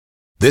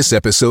This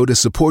episode is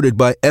supported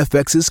by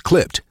FX's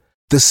Clipped,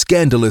 the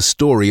scandalous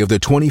story of the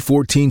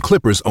 2014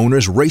 Clippers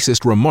owner's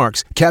racist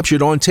remarks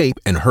captured on tape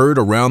and heard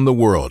around the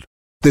world.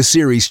 The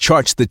series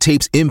charts the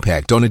tape's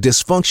impact on a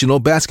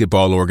dysfunctional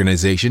basketball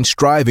organization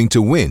striving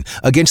to win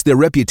against their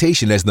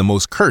reputation as the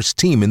most cursed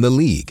team in the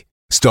league.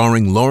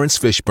 Starring Lawrence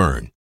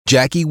Fishburne,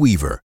 Jackie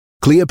Weaver,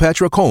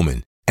 Cleopatra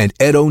Coleman, and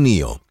Ed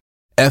O'Neill.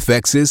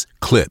 FX's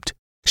Clipped,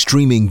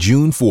 streaming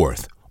June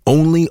 4th,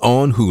 only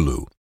on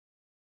Hulu.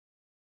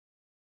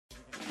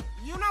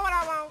 You know what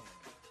I want?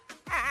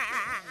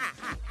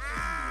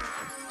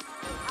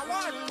 I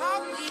want to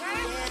talk to you.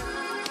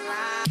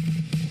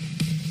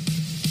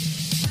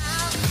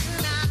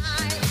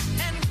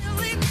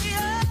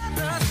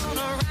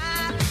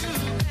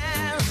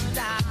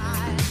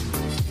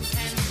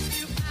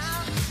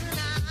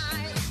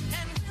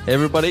 Hey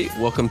everybody,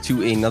 welcome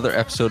to another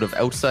episode of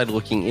Outside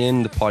Looking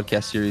In, the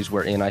podcast series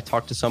wherein I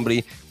talk to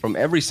somebody from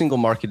every single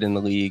market in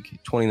the league,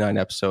 29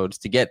 episodes,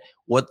 to get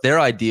what their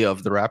idea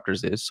of the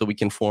Raptors is so we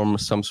can form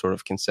some sort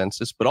of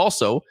consensus, but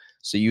also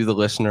so you, the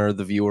listener,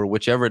 the viewer,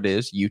 whichever it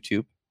is,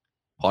 YouTube,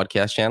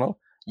 podcast channel,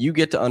 you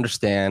get to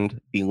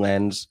understand the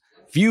lens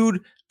viewed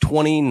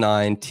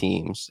 29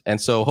 teams. And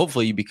so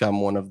hopefully you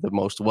become one of the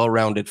most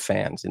well-rounded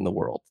fans in the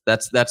world.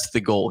 That's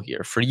the goal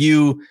here for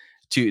you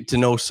to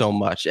know so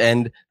much.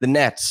 And the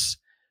Nets,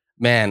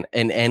 man,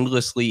 an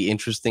endlessly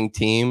interesting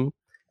team.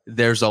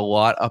 There's a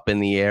lot up in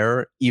the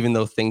air, even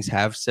though things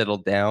have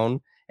settled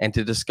down. And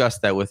to discuss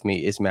that with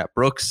me is Matt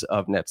Brooks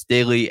of Nets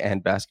Daily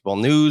and Basketball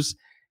News.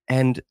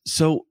 And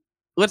so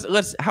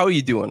let's how are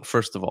you doing,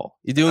 first of all?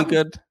 You doing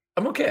good?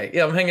 I'm okay.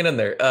 Yeah, I'm hanging in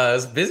there.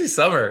 It's a busy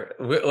summer.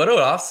 What an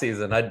off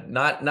season. I'm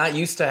not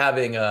used to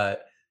having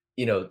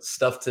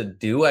stuff to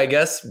do, I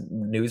guess,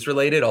 news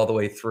related all the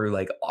way through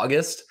like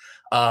August.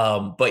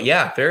 But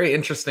yeah, very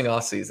interesting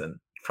off season.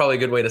 Probably a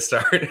good way to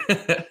start.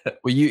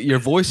 Well, your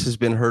voice has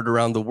been heard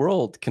around the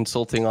world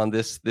consulting on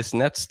this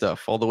net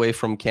stuff, all the way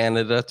from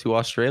Canada to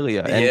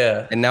Australia.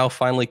 And now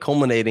finally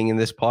culminating in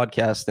this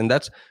podcast. And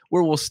that's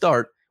where we'll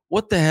start.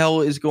 What the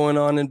hell is going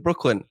on in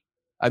Brooklyn?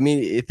 I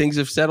mean, things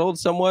have settled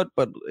somewhat,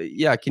 but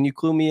yeah, can you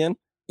clue me in?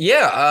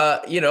 Yeah,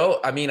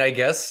 I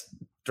guess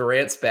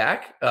Durant's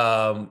back.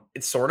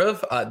 It's sort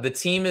of the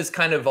team is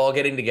kind of all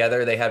getting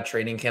together. They have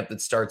training camp that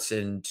starts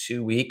in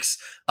 2 weeks.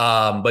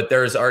 But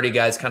there's already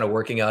guys kind of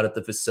working out at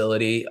the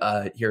facility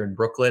here in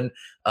Brooklyn.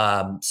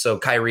 So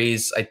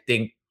Kyrie's, I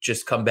think,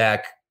 just come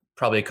back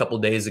probably a couple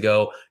days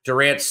ago.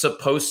 Durant's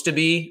supposed to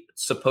be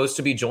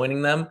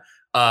joining them.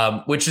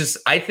 Which is,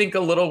 I think, a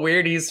little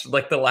weird. He's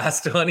like the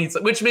last one,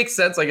 which makes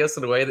sense, I guess,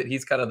 in a way that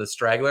he's kind of the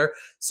straggler.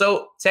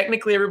 So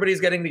technically everybody's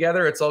getting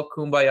together. It's all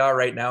kumbaya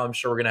right now. I'm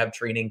sure we're going to have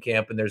training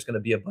camp and there's going to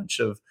be a bunch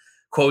of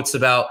quotes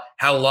about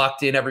how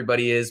locked in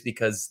everybody is,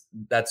 because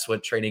that's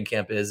what training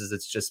camp is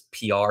it's just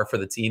PR for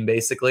the team,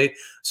 basically.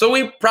 So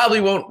we probably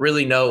won't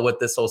really know what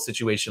this whole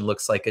situation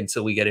looks like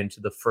until we get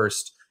into the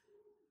first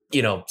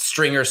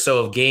string or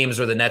so of games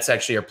where the Nets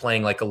actually are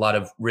playing like a lot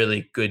of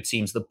really good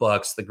teams, the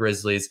Bucks, the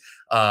Grizzlies.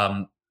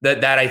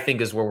 That I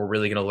think is where we're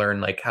really going to learn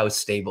like how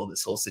stable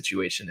this whole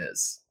situation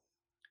is.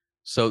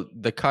 So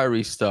the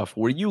Kyrie stuff,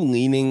 were you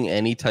leaning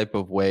any type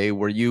of way?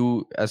 Were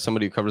you, as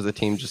somebody who covers the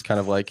team, just kind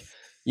of like,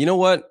 you know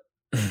what,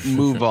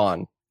 move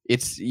on?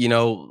 It's, put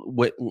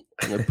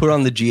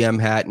on the GM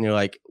hat and you're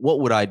like,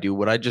 what would I do?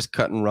 Would I just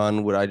cut and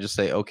run? Would I just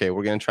say, okay,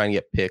 we're going to try and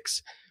get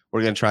picks.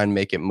 We're going to try and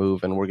make it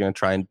move, and we're going to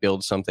try and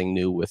build something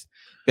new with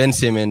Ben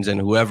Simmons and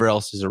whoever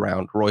else is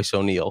around, Royce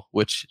O'Neal,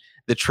 which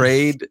the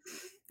trade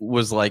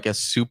was like a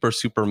super,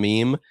 super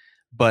meme.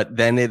 But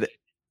then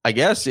I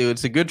guess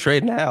it's a good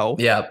trade now.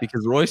 Yeah,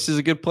 because Royce is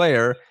a good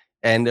player.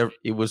 And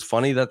it was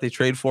funny that they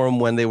trade for him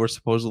when they were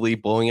supposedly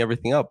blowing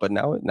everything up. But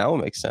now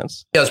it makes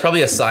sense. Yeah, it was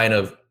probably a sign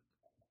of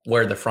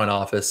where the front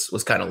office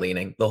was kind of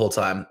leaning the whole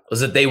time,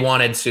 was that they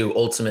wanted to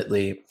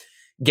ultimately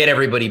get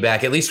everybody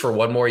back, at least for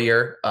one more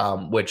year,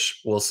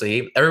 which we'll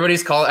see.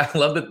 Everybody's calling. I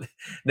love that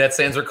Nets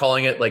fans are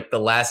calling it like the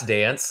last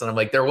dance, and I'm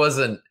like, there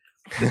weren't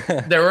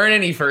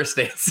any first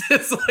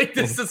dances. Like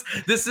this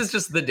is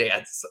just the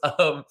dance.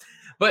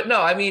 But no,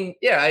 I mean,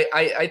 yeah,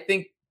 I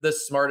think the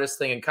smartest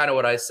thing, and kind of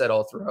what I said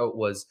all throughout,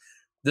 was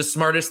the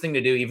smartest thing to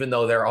do, even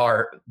though there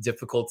are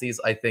difficulties,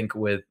 I think,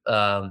 with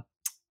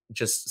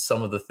just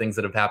some of the things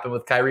that have happened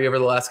with Kyrie over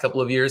the last couple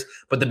of years.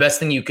 But the best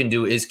thing you can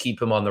do is keep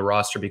him on the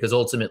roster, because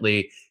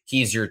ultimately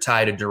he's your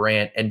tie to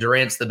Durant, and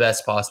Durant's the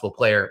best possible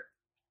player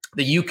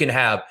that you can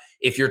have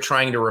if you're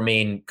trying to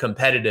remain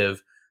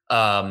competitive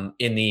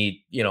in the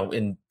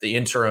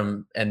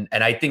interim. And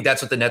I think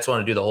that's what the Nets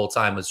want to do the whole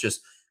time, was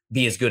just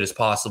be as good as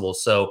possible.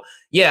 So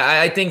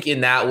yeah, I think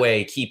in that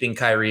way, keeping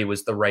Kyrie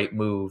was the right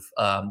move,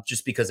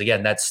 just because,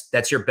 again,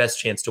 that's your best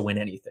chance to win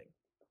anything.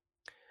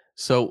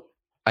 So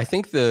I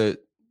think the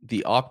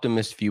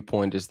optimist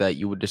viewpoint is that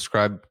you would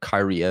describe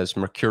Kyrie as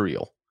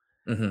mercurial.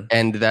 Mm-hmm.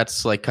 And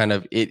that's like kind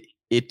of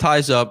it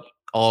ties up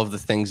all of the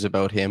things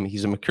about him.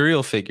 He's a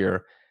mercurial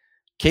figure.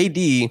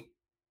 KD,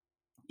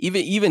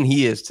 even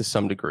he is to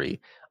some degree.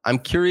 I'm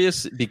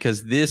curious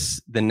because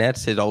the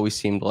Nets had always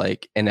seemed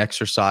like an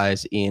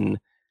exercise in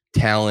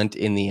talent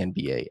in the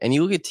NBA. And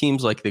you look at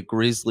teams like the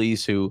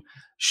Grizzlies, who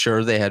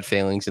sure they had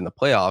failings in the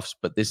playoffs,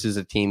 but this is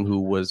a team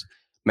who was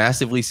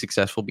massively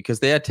successful because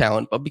they had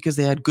talent, but because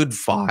they had good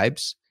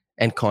vibes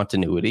and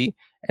continuity,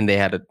 and they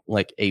had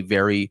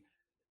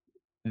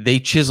they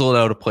chiseled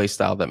out a play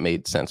style that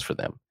made sense for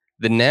them.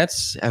 The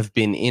Nets have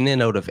been in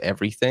and out of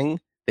everything.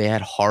 They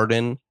had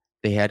Harden,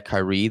 they had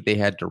Kyrie, they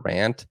had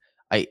Durant.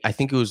 I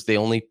think it was they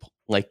only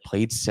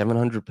played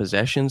 700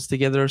 possessions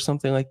together or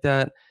something like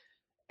that.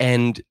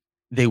 And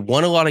they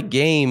won a lot of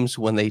games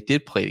when they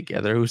did play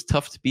together. It was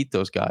tough to beat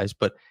those guys,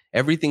 but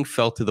everything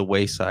fell to the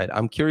wayside.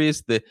 I'm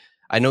curious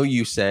I know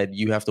you said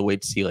you have to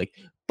wait to see like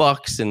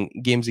Bucks and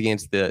games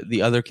against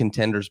the other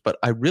contenders, but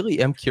I really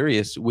am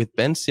curious with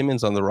Ben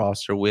Simmons on the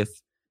roster,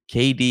 with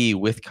KD,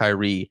 with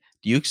Kyrie,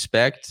 do you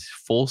expect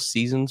full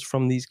seasons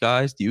from these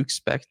guys? Do you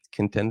expect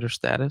contender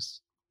status?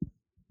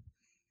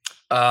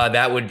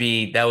 That would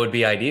be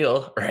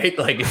ideal, right?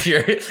 Like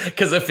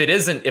because if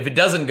it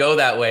doesn't go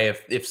that way,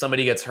 if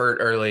somebody gets hurt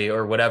early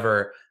or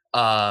whatever,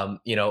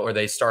 or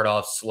they start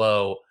off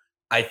slow,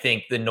 I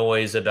think the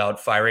noise about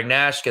firing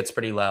Nash gets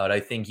pretty loud. I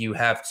think you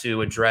have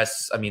to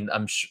address,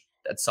 I'm sure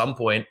at some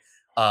point,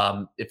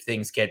 if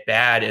things get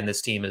bad and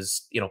this team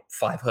is,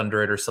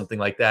 500 or something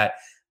like that,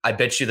 I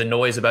bet you the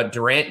noise about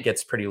Durant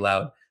gets pretty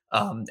loud.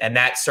 And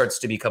that starts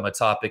to become a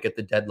topic at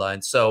the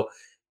deadline. So,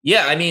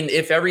 yeah,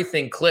 if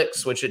everything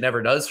clicks, which it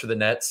never does for the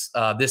Nets,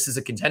 this is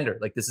a contender.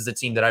 Like, this is a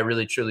team that I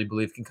really, truly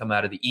believe can come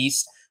out of the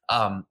East.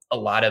 A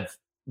lot of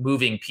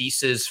moving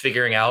pieces,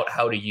 figuring out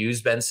how to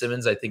use Ben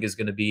Simmons, I think is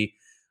going to be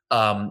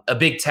a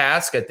big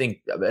task. I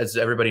think, as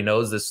everybody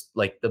knows, this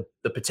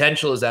the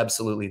potential is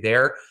absolutely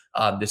there.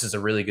 This is a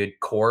really good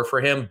core for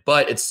him,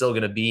 but it's still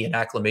going to be an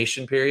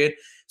acclimation period.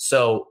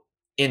 So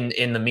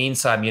in the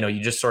meantime,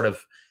 you just have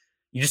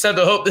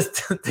to hope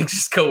that things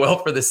just go well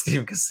for this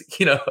team, because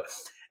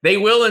they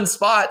will in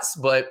spots,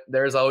 but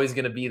there's always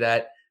going to be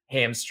that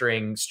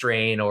hamstring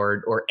strain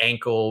or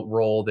ankle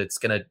roll that's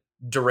going to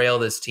derail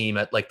this team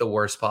at the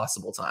worst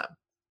possible time.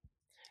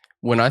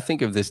 When I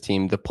think of this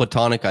team, the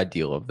platonic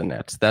ideal of the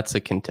Nets, that's a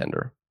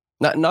contender.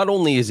 Not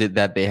only is it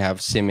that they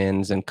have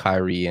Simmons and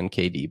Kyrie and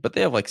KD, but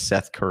they have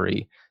Seth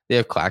Curry, they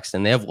have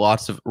Claxton, they have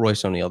lots of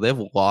Royce O'Neal, they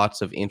have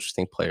lots of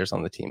interesting players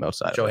on the team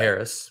outside Joe of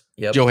Harris.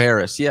 Yep. Joe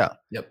Harris, yeah.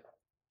 Yep.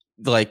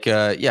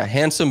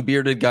 Handsome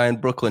bearded guy in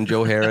Brooklyn,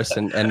 Joe Harris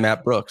and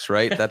Matt Brooks,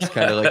 right? That's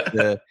kind of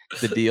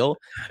the deal.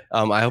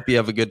 I hope you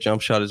have a good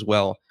jump shot as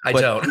well. I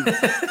don't.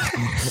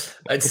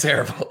 It's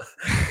terrible.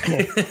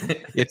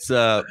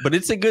 But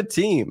it's a good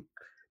team.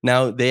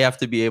 Now they have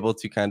to be able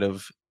to kind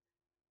of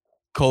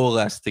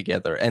coalesce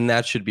together, and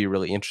that should be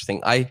really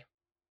interesting.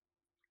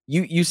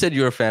 You said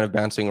you're a fan of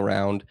bouncing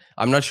around.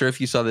 I'm not sure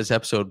if you saw this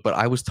episode, but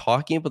I was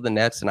talking about the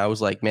Nets, and I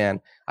was like, man,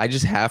 I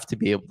just have to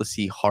be able to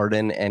see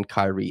Harden and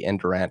Kyrie and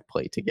Durant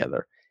play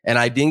together. And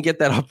I didn't get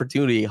that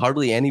opportunity.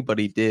 Hardly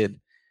anybody did.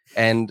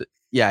 And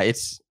yeah,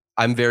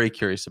 I'm very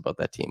curious about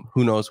that team.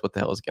 Who knows what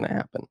the hell is going to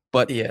happen?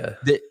 But yeah,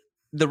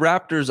 the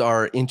Raptors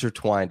are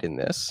intertwined in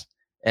this.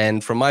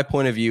 And from my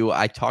point of view,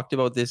 I talked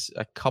about this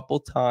a couple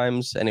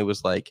times, and it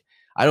was like,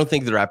 I don't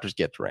think the Raptors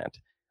get Durant.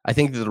 I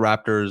think that the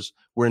Raptors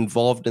were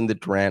involved in the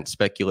Durant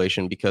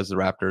speculation because the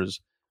Raptors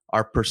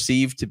are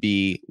perceived to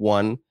be,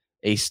 one,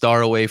 a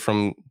star away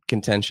from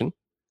contention,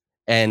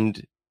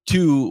 and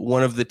two,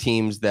 one of the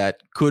teams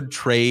that could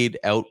trade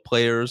out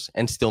players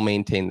and still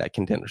maintain that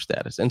contender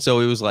status. And so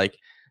it was like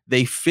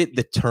they fit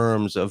the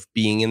terms of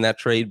being in that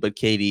trade, but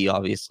KD,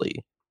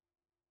 obviously,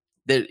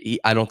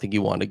 I don't think he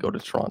wanted to go to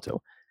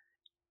Toronto.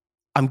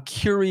 I'm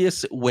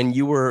curious, when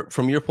you were,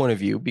 from your point of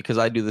view, because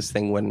I do this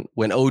thing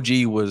when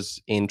OG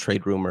was in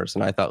trade rumors,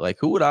 and I thought,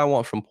 who would I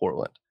want from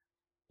Portland?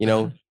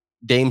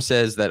 Dame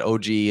says that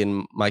OG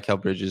and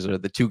Mikal Bridges are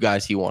the two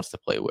guys he wants to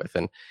play with,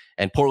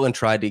 and Portland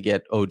tried to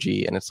get OG,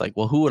 and it's like,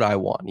 well, who would I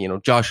want?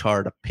 Josh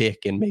Hart, a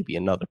pick, and maybe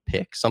another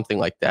pick, something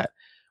like that.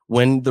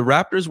 When the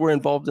Raptors were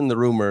involved in the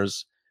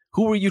rumors,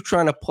 who were you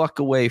trying to pluck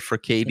away for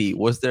KD?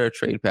 Was there a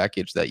trade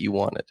package that you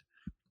wanted?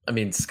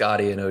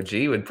 Scotty and OG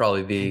would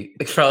probably be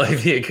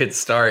a good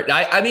start.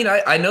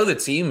 I know the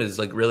team is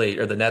really,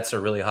 or the Nets are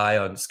really high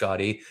on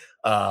Scotty,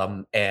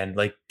 and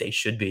they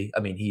should be.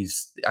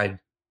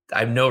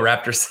 I know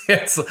Raptors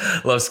fans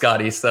love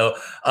Scotty, so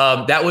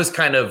that was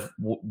kind of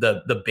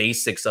the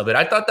basics of it.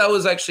 I thought that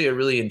was actually a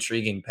really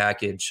intriguing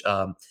package.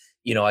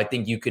 I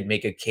think you could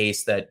make a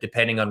case that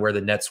depending on where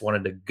the Nets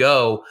wanted to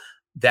go,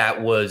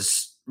 that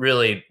was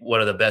really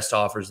one of the best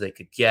offers they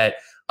could get.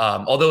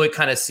 Although it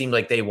kind of seemed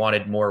like they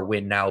wanted more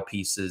win now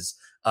pieces.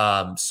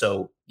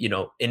 So,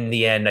 in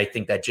the end, I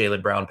think that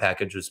Jaylen Brown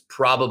package was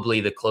probably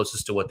the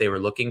closest to what they were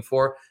looking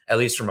for, at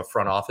least from a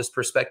front office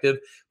perspective.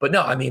 But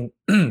no,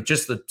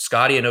 just the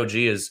Scotty and OG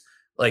is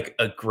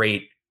a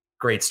great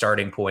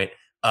starting point.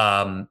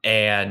 And,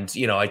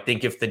 I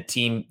think if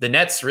the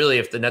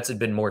Nets had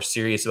been more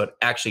serious about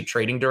actually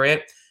trading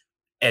Durant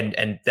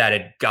and that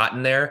had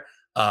gotten there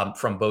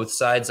from both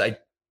sides,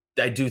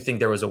 I do think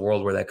there was a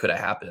world where that could have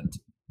happened.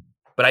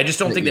 But I just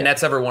don't think the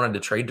Nets ever wanted to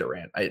trade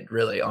Durant.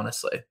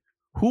 Honestly.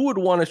 Who would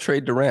want to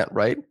trade Durant,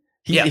 right?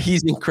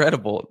 He's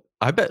incredible.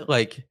 I bet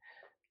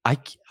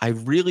I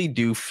really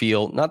do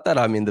feel, not that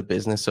I'm in the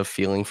business of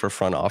feeling for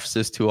front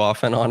offices too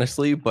often,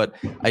 honestly, but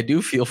I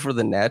do feel for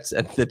the Nets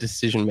and the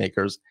decision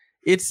makers.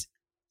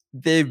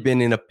 They've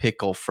been in a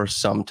pickle for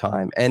some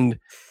time, and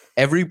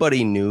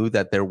everybody knew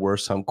that there were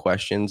some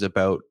questions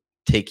about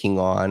taking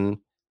on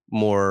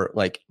more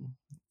like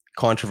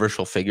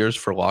controversial figures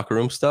for locker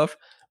room stuff,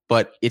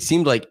 but it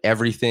seemed like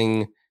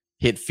everything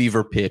hit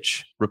fever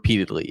pitch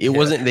repeatedly. It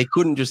wasn't, they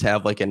couldn't just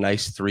have like a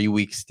nice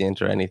 3-week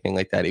stint or anything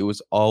like that. It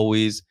was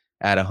always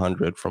at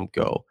 100 from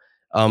go.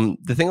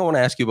 The thing I want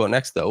to ask you about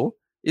next, though,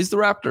 is the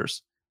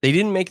Raptors. They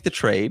didn't make the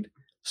trade.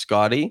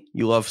 Scotty,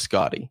 you love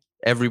Scotty.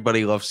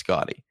 Everybody loves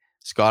Scotty.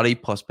 Scotty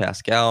plus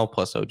Pascal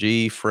plus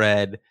OG,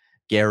 Fred,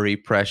 Gary,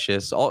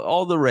 Precious,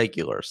 all the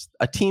regulars.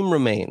 A team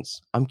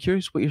remains. I'm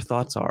curious what your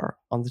thoughts are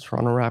on the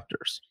Toronto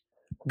Raptors.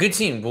 Good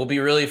team. Will be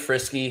really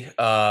frisky.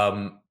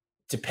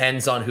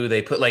 Depends on who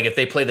they put. Like if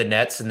they play the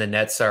Nets and the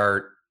Nets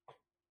are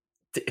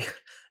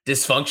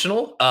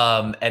dysfunctional,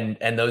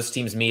 and those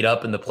teams meet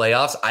up in the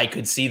playoffs, I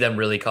could see them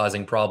really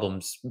causing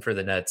problems for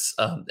the Nets.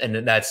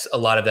 And that's a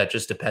lot of that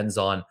just depends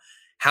on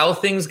how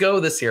things go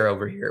this year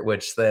over here,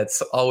 which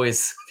that's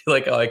always I feel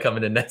like how I come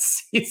into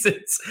Nets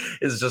seasons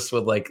is just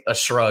with like a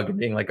shrug and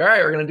being like, all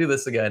right, we're going to do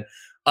this again.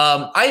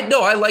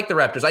 I like the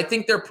Raptors. I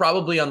think they're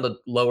probably on the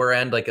lower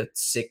end, like a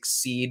 6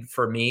 seed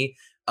for me,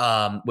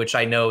 which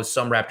I know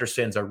some Raptors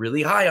fans are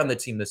really high on the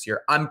team this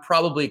year. I'm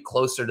probably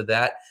closer to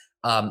that.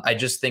 I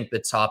just think the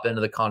top end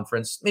of the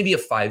conference, maybe a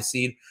 5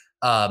 seed,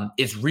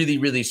 is really,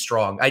 really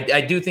strong.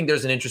 I do think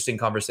there's an interesting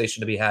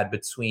conversation to be had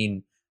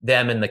between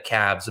them and the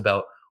Cavs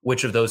about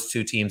which of those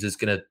two teams is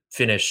going to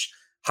finish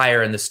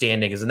higher in the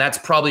standings. And that's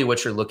probably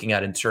what you're looking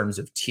at in terms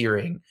of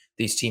tiering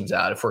these teams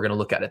out, if we're going to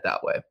look at it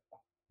that way.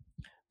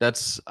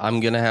 I'm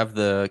gonna have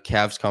the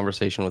Cavs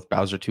conversation with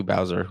Bowser to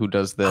Bowser, who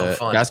does the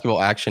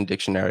Basketball Action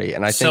Dictionary,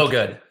 and I think so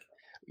good.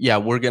 Yeah,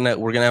 we're gonna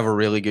have a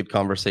really good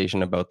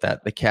conversation about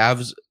that. The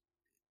Cavs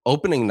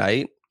opening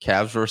night,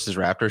 Cavs versus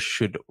Raptors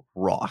should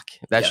rock.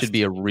 That should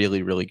be a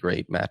really, really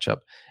great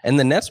matchup. And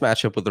the Nets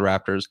matchup with the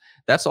Raptors,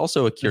 that's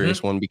also a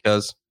curious one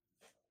because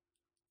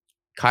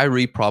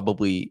Kyrie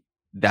probably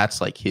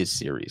that's like his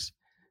series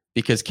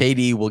because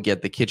KD will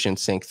get the kitchen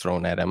sink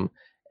thrown at him.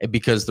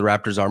 Because the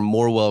Raptors are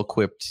more well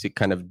equipped to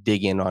kind of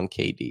dig in on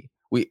KD.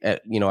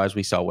 As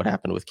we saw what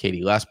happened with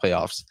KD last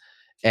playoffs,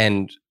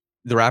 and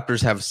the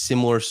Raptors have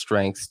similar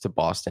strengths to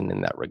Boston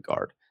in that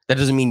regard. That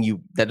doesn't mean you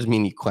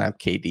clamp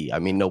KD. I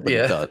mean, nobody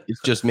does. It's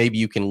just maybe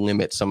you can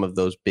limit some of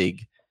those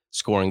big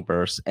scoring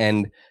bursts.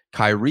 And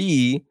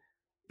Kyrie,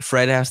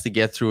 Fred has to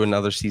get through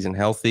another season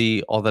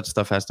healthy. All that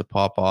stuff has to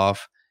pop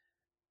off.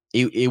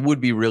 It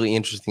would be really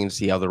interesting to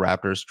see how the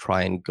Raptors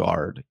try and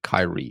guard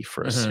Kyrie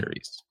for a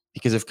series.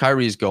 Because if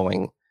Kyrie is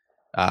going,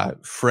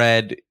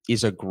 Fred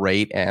is a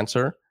great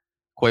answer,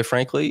 quite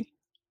frankly,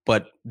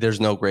 but there's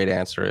no great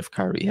answer if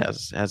Kyrie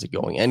has it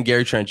going. And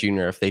Gary Trent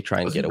Jr., if they try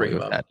and get away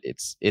with that,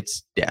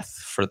 it's death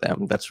for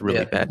them. That's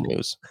really bad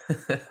news.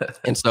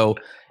 And so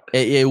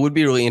it would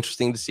be really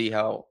interesting to see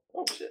how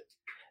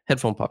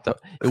headphone popped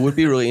up. It would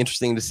be really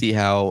interesting to see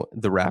how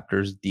the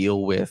Raptors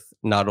deal with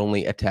not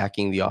only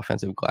attacking the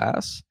offensive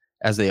glass,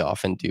 as they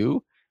often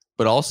do,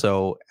 but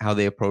also how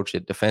they approach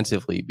it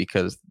defensively,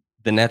 because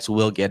the Nets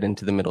will get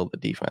into the middle of the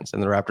defense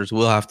and the Raptors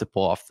will have to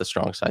pull off the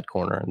strong side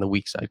corner and the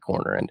weak side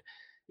corner. And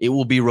it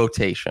will be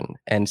rotation.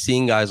 And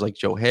seeing guys like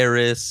Joe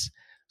Harris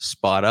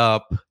spot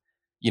up,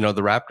 the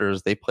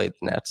Raptors, they played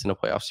the Nets in a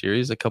playoff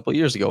series a couple of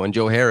years ago. And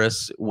Joe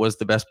Harris was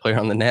the best player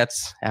on the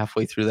Nets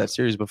halfway through that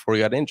series before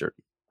he got injured,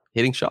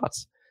 hitting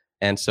shots.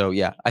 And so,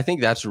 I think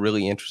that's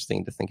really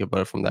interesting to think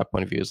about it from that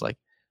point of view. Is like,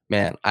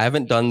 man, I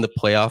haven't done the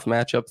playoff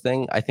matchup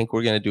thing. I think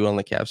we're going to do on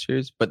the Cavs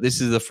series, but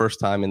this is the first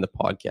time in the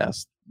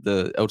podcast,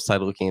 the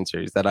outside looking in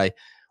series, that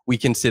we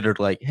considered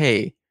like,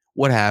 hey,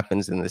 what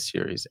happens in this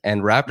series?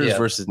 And Raptors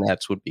versus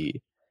Nets would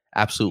be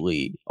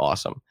absolutely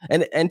awesome.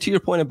 And to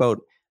your point about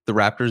the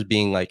Raptors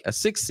being like a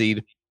 6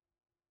 seed,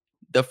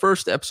 the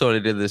first episode I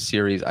did this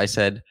series, I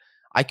said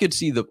I could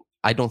see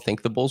I don't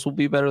think the Bulls will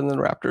be better than the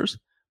Raptors,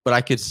 but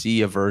I could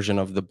see a version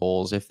of the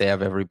Bulls if they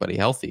have everybody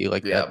healthy.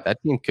 Like that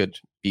team could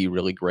be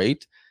really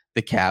great.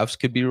 The Cavs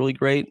could be really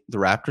great. The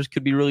Raptors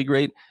could be really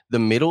great. The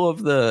middle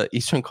of the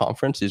Eastern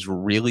Conference is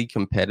really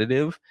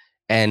competitive,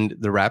 and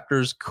the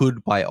Raptors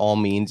could, by all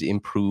means,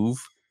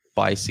 improve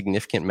by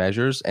significant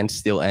measures and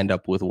still end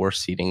up with worse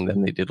seeding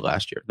than they did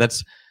last year.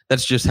 That's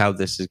just how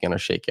this is going to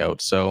shake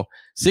out. So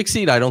 6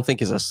 seed, I don't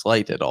think is a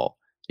slight at all.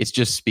 It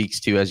just speaks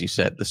to, as you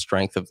said, the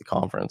strength of the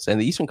conference.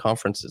 And the Eastern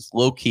Conference has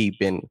low-key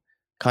been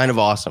kind of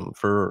awesome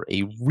for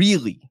a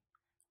really,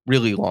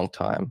 really long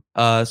time.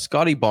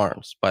 Scotty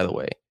Barnes, by the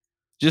way.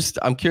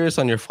 I'm curious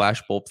on your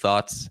flashbulb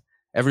thoughts.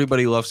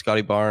 Everybody loves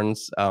Scotty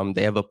Barnes.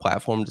 They have a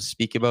platform to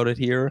speak about it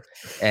here.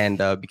 And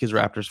because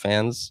Raptors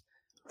fans,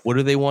 what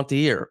do they want to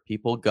hear?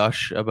 People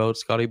gush about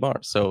Scotty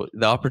Barnes. So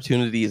the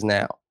opportunity is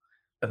now.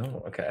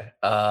 Oh, okay.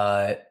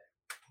 I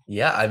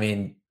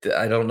mean,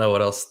 I don't know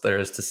what else there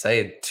is to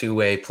say.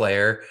 Two-way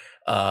player.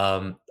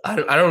 I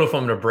don't know if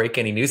I'm going to break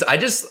any news.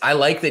 I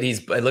like that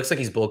it looks like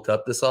he's bulked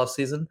up this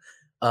offseason.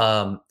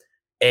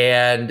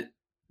 And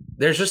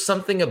there's just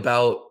something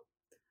about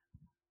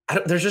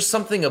there's just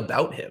something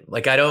about him.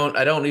 Like I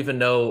don't even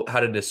know how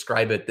to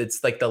describe it.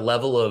 It's like the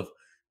level of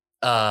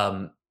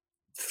um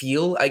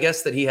feel, I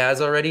guess, that he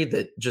has already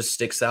that just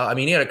sticks out. I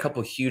mean, he had a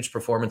couple huge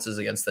performances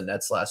against the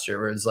Nets last year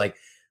where it's like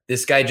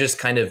this guy just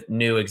kind of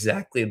knew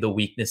exactly the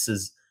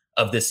weaknesses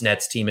of this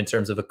Nets team in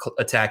terms of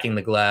attacking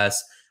the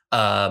glass,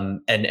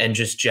 and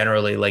just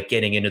generally like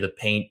getting into the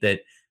paint.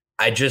 That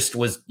I just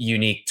was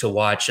unique to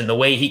watch, and the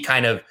way he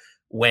kind of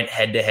went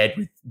head to head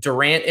with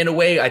Durant in a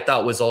way I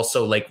thought was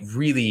also like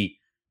really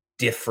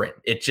different.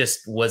 It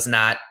just was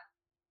not.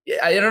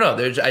 I don't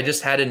know. I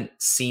just hadn't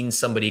seen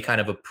somebody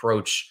kind of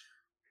approach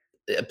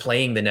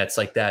playing the Nets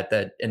like that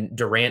and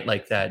Durant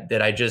like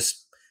that I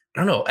just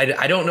I don't know.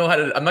 I don't know how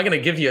to. I'm not going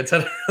to give you a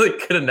ton of really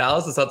good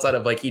analysis outside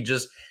of like he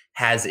just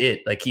has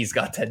it. Like he's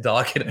got that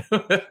dog in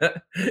him.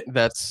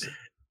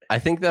 I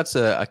think that's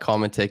a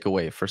common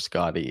takeaway for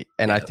Scotty.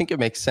 And Yeah. I think it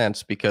makes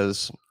sense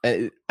because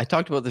I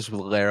talked about this with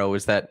Lero,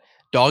 is that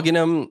dogging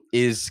him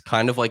is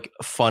kind of like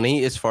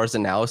funny as far as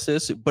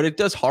analysis, but it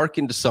does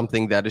harken to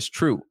something that is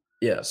true.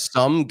 Yeah.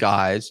 Some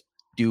guys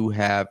do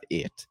have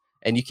it,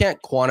 and you can't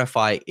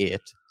quantify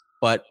it,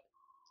 but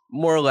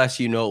more or less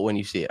you know it when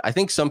you see it. I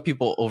think some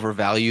people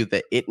overvalue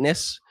the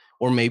itness,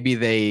 or maybe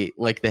they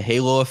like the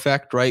halo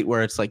effect, right?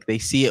 Where it's like they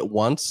see it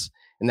once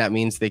and that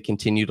means they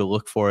continue to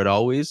look for it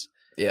always.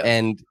 Yeah.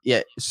 And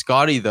yeah,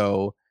 Scotty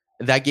though,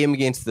 that game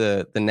against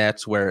the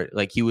Nets where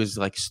like he was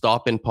like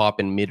stop and pop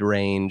in mid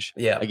range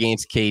Yeah.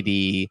 against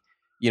KD,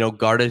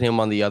 guarded him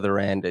on the other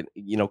end, and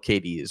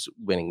KD is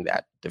winning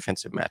that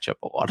defensive matchup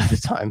a lot of the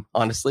time,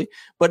 honestly.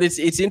 But it's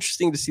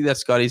interesting to see that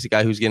Scotty's a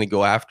guy who's going to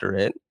go after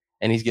it,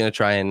 and he's going to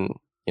try and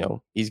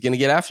he's going to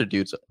get after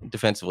dudes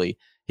defensively.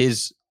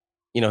 His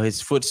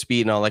his foot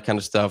speed and all that kind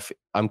of stuff.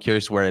 I'm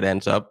curious where it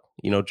ends up,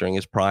 during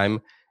his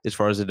prime as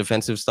far as a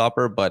defensive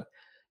stopper. But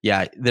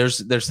yeah,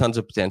 there's tons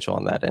of potential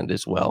on that end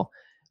as well.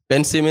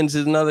 Ben Simmons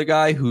is another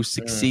guy who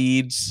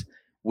succeeds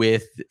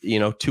with,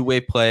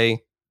 two-way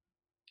play,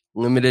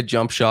 limited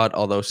jump shot,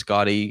 although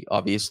Scotty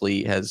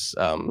obviously has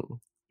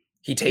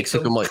he takes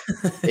them.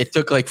 It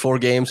took like 4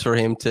 games for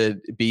him to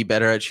be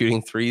better at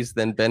shooting threes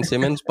than Ben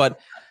Simmons. But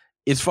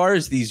as far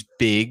as these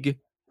big,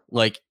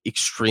 like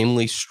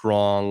extremely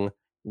strong,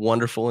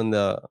 wonderful in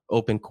the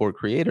open court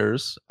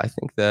creators, I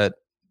think that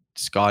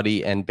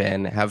Scotty and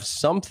Ben have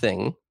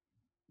something.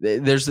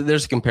 There's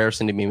a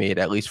comparison to be made,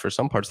 at least for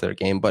some parts of their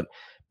game. But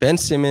Ben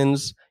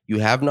Simmons, you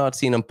have not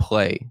seen him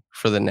play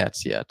for the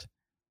Nets yet,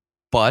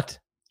 but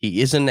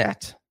he is a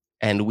Net,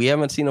 and we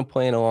haven't seen him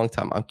play in a long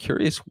time. I'm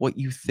curious what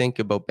you think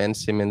about Ben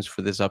Simmons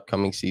for this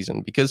upcoming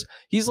season, because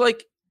he's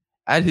like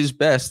at his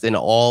best an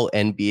all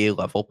NBA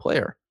level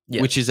player,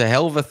 which is a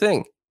hell of a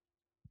thing.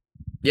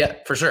 Yeah,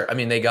 for sure. I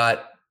mean, they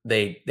got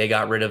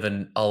rid of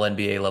an all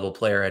NBA level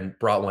player and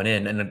brought one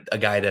in, and a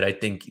guy that I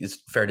think is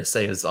fair to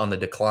say is on the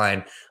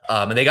decline.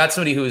 And they got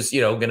somebody who's,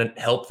 going to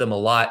help them a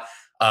lot.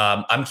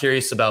 I'm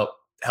curious about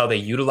how they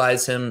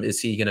utilize him.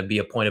 Is he going to be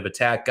a point of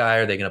attack guy?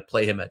 Are they going to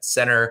play him at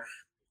center?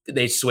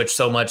 They switch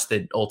so much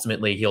that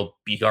ultimately he'll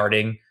be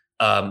guarding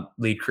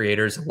lead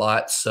creators a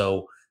lot.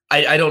 So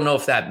I don't know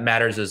if that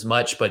matters as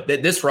much, but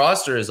this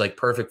roster is like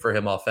perfect for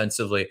him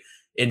offensively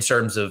in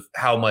terms of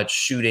how much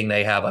shooting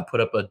they have. I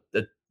put up a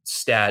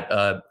stat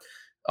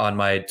on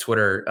my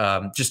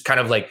Twitter, just kind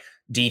of like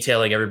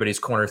detailing everybody's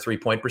corner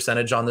 3-point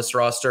percentage on this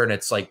roster. And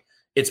it's like,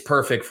 it's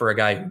perfect for a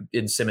guy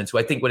in Simmons, who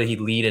I think would he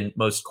lead in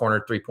most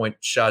corner 3-point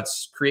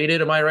shots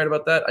created. Am I right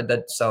about that?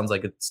 That sounds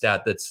like a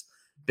stat that's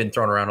been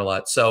thrown around a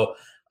lot. So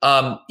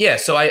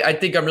so I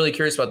think I'm really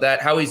curious about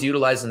that. How he's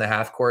utilized in the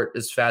half court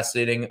is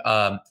fascinating.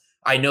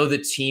 I know the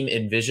team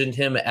envisioned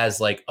him as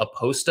like a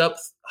post up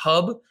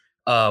hub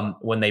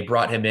when they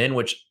brought him in,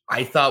 which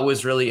I thought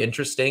was really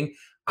interesting.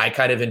 I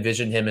kind of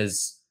envisioned him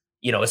as,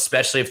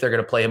 especially if they're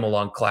going to play him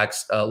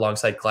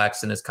alongside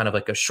Claxton, as kind of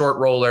like a short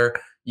roller.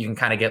 You can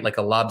kind of get like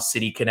a Lob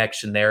City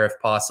connection there if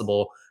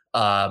possible.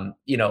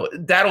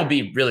 That'll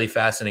be really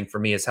fascinating for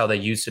me, is how they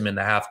use him in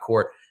the half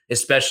court,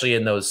 especially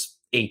in those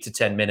 8 to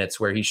 10 minutes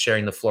where he's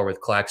sharing the floor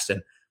with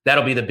Claxton.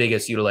 That'll be the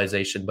biggest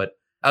utilization. But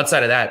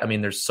outside of that, I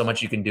mean, there's so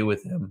much you can do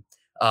with him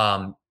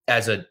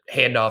as a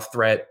handoff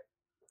threat.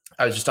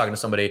 I was just talking to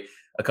somebody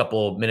a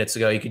couple minutes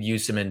ago. You could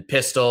use him in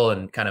pistol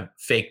and kind of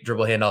fake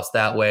dribble handoffs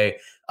that way.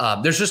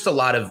 There's just a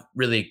lot of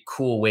really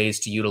cool ways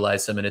to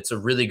utilize him, and it's a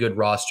really good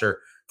roster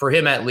for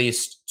him, at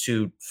least,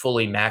 to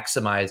fully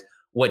maximize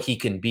what he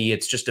can be.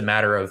 It's just a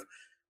matter of,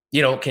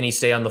 can he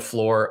stay on the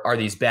floor? Are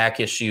these back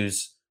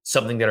issues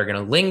something that are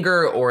going to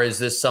linger, or is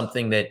this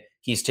something that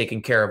he's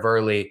taken care of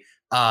early?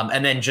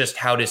 And then just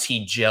how does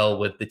he gel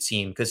with the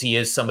team? Because he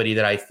is somebody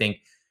that I think,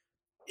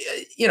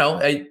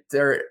 I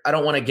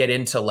don't want to get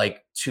into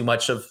like too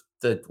much of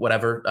the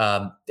whatever.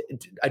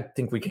 I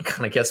think we can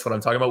kind of guess what I'm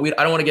talking about.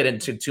 I don't want to get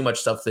into too much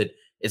stuff that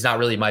is not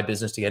really my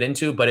business to get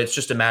into, but it's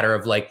just a matter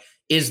of like,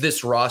 is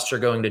this roster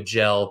going to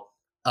gel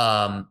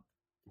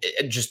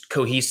just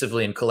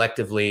cohesively and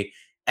collectively?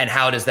 And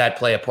how does that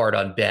play a part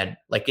on Ben?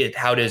 Like,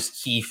 how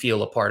does he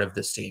feel a part of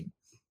this team?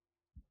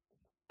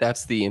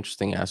 That's the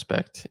interesting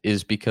aspect,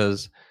 is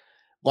because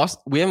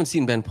we haven't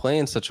seen Ben play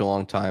in such a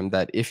long time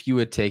that if you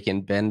had taken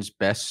Ben's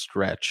best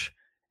stretch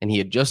and he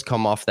had just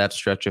come off that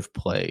stretch of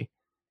play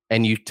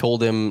and you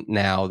told him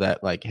now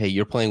that, like, hey,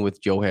 you're playing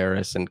with Joe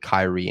Harris and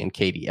Kyrie and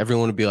Katie,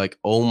 everyone would be like,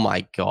 oh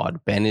my God,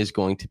 Ben is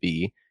going to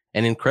be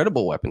an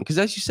incredible weapon. Because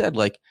as you said,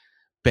 like,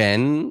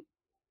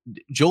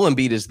 Joel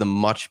Embiid is the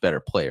much better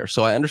player.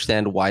 So I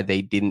understand why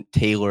they didn't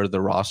tailor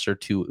the roster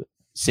to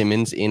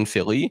Simmons in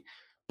Philly.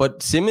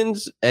 But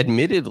Simmons,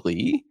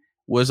 admittedly,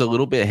 was a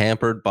little bit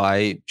hampered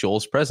by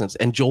Joel's presence.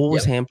 And Joel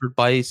was hampered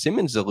by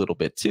Simmons a little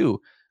bit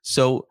too.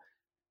 So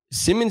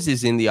Simmons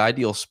is in the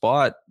ideal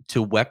spot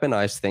to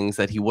weaponize things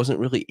that he wasn't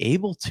really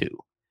able to.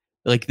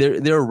 Like,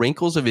 there are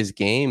wrinkles of his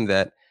game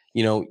that,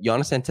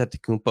 Giannis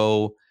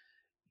Antetokounmpo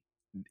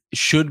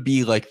should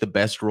be like the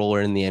best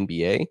roller in the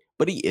NBA,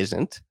 but he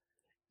isn't.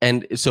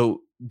 And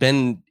so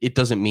Ben, it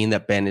doesn't mean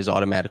that Ben is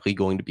automatically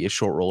going to be a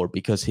short roller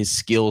because his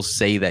skills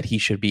say that he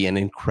should be an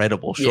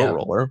incredible short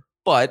roller,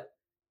 but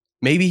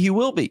maybe he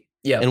will be.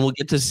 Yeah. And we'll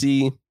get to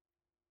see.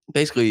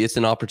 Basically, it's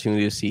an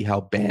opportunity to see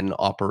how Ben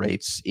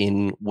operates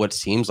in what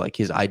seems like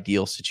his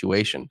ideal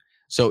situation.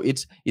 So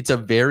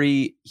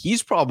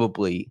he's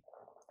probably,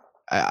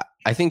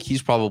 I think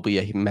he's probably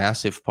a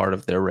massive part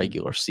of their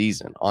regular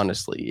season,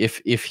 honestly.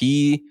 If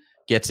he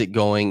gets it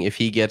going, if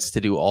he gets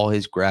to do all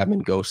his grab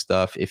and go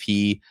stuff, if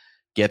he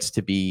gets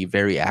to be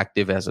very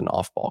active as an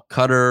off-ball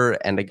cutter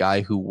and a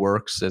guy who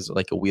works as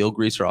like a wheel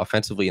greaser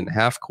offensively in the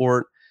half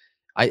court,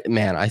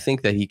 I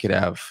think that he could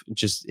have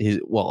just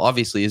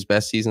obviously his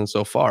best season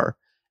so far.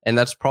 And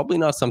that's probably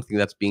not something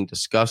that's being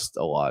discussed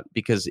a lot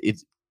because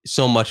it's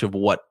so much of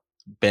what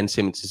Ben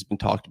Simmons has been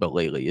talked about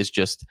lately is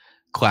just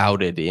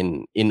clouded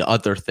in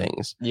other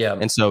things. Yeah.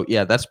 And so,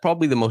 that's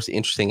probably the most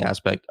interesting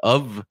aspect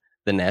of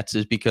the Nets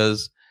is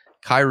because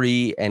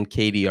Kyrie and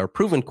Katie are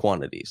proven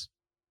quantities.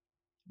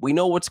 We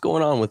know what's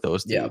going on with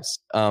those dudes.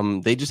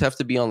 They just have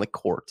to be on the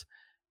court.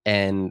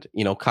 And,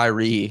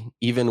 Kyrie,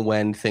 even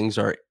when things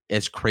are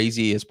as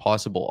crazy as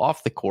possible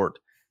off the court,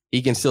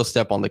 he can still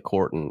step on the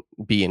court and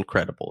be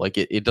incredible. Like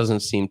it doesn't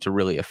seem to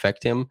really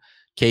affect him.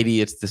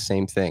 Katie, it's the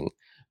same thing.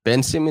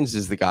 Ben Simmons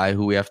is the guy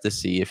who we have to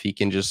see if he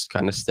can just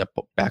kind of step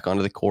back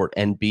onto the court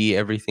and be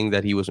everything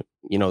that he was,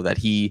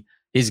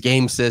 his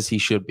game says he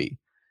should be.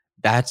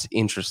 That's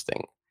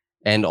interesting.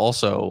 And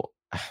also,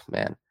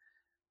 man,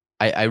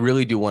 I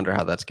really do wonder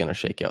how that's going to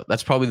shake out.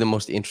 That's probably the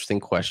most interesting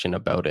question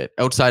about it,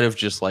 outside of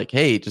just like,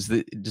 hey, does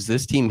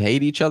this team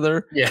hate each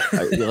other? Yeah.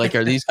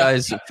 Are these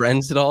guys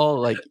friends at all?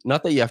 Like,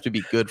 not that you have to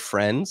be good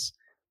friends,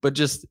 but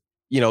just,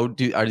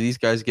 are these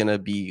guys going to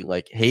be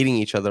like hating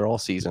each other all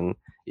season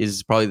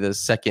is probably the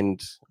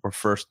second or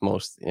first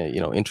most,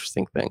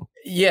 interesting thing.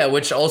 Yeah,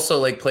 which also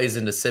like plays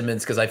into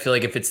Simmons because I feel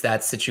like if it's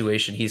that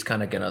situation, he's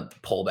kind of going to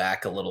pull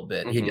back a little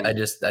bit.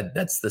 Mm-hmm.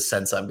 That's the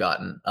sense I've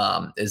gotten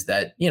is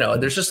that,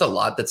 there's just a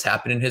lot that's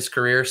happened in his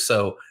career.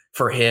 So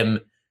for him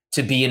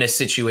to be in a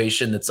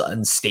situation that's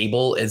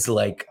unstable is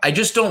like, I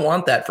just don't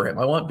want that for him.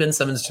 I want Ben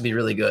Simmons to be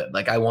really good.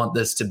 Like I want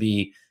this to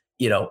be,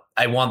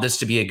 I want this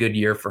to be a good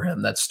year for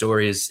him. That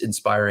story is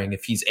inspiring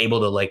if he's able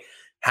to like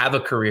have a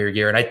career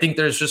year. And I think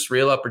there's just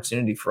real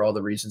opportunity for all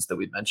the reasons that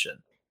we've mentioned.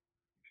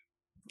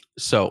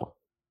 So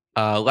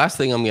last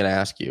thing I'm going to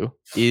ask you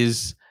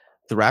is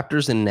the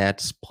Raptors and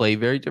Nets play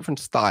very different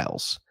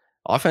styles,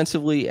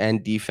 offensively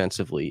and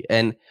defensively.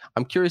 And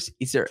I'm curious,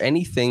 is there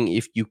anything,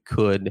 if you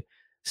could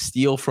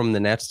steal from the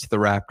Nets to the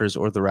Raptors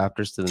or the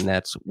Raptors to the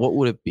Nets, what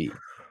would it be?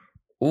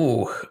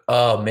 Ooh,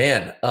 oh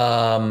man.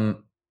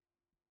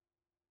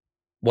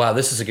 Wow,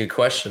 this is a good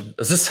question.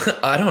 Is this?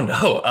 I don't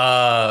know.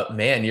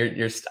 Man,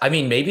 you're. I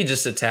mean, maybe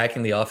just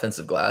attacking the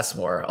offensive glass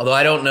more. Although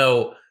I don't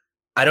know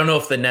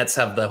if the Nets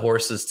have the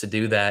horses to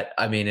do that.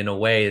 I mean, in a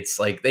way, it's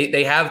like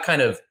they have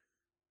kind of.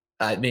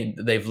 I mean,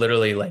 they've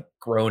literally like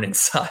grown in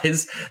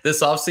size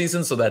this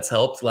offseason, so that's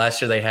helped. Last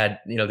year they had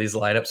these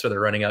lineups where they're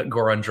running out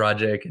Goran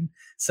Dragic and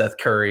Seth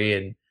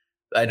Curry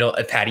and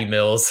Patty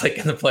Mills like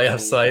in the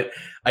playoff site.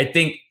 I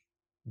think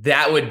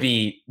that would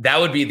be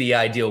the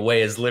ideal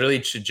way is literally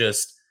to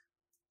just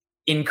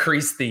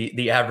increase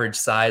the average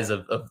size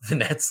of the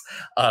Nets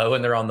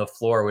when they're on the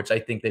floor, which I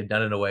think they've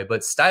done in a way.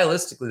 But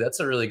stylistically, that's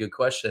a really good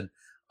question.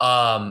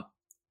 I'm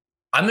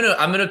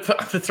gonna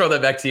throw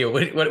that back to you.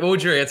 What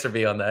would your answer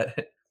be on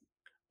that?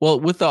 Well,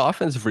 with the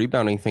offensive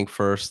rebounding thing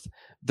first,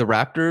 the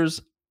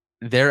Raptors,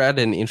 they're at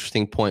an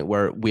interesting point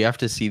where we have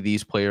to see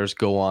these players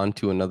go on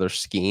to another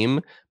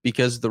scheme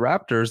because the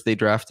Raptors, they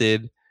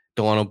drafted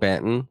Delano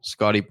Banton,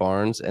 Scotty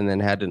Barnes, and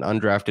then had an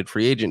undrafted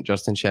free agent,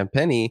 Justin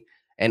Champagnie.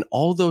 And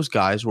all those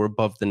guys were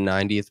above the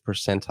 90th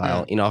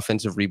percentile in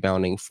offensive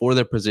rebounding for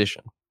their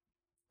position,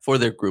 for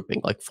their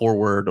grouping, like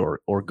forward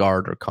or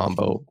guard or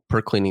combo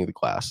per cleaning the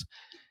glass.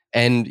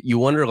 And you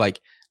wonder, like,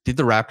 did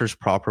the Raptors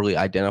properly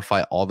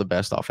identify all the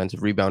best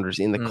offensive rebounders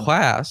in the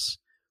class?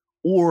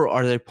 Or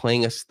are they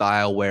playing a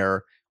style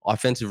where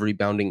offensive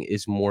rebounding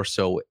is more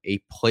so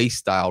a play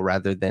style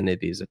rather than it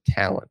is a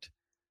talent?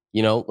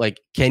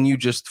 Like, can you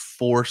just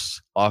force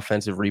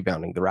offensive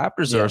rebounding? The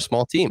Raptors are a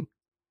small team,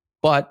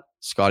 but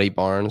Scotty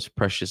Barnes,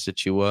 Precious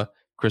Achiuwa,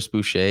 Chris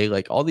Boucher,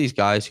 like all these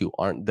guys who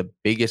aren't the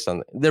biggest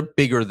they're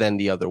bigger than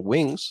the other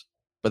wings,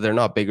 but they're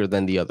not bigger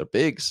than the other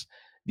bigs.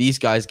 These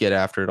guys get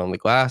after it on the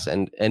glass,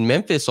 and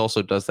Memphis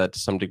also does that to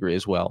some degree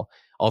as well.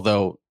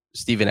 Although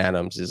Steven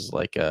Adams is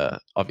like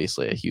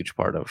obviously a huge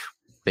part of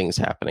things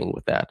happening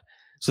with that.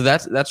 So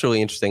that's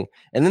really interesting.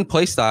 And then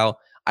play style,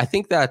 I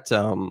think that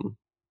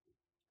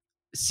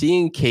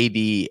seeing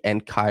KD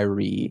and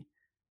Kyrie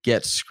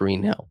get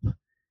screen help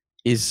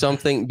is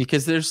something,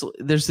 because there's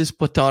this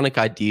platonic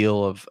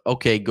ideal of,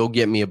 okay, go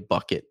get me a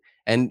bucket.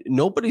 And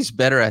nobody's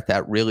better at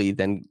that really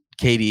than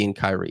KD and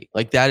Kyrie.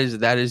 Like that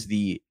is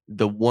the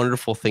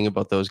wonderful thing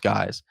about those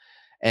guys.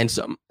 And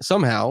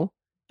somehow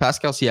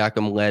Pascal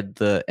Siakam led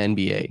the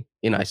NBA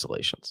in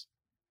isolations.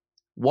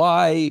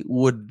 Why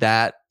would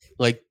that,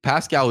 like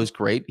Pascal is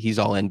great. He's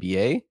all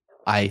NBA.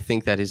 I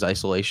think that his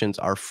isolations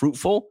are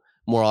fruitful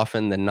more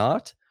often than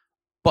not,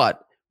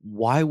 but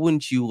why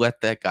wouldn't you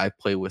let that guy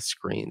play with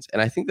screens?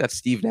 And I think that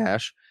Steve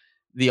Nash,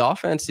 the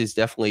offense is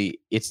definitely,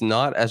 it's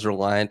not as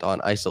reliant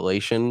on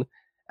isolation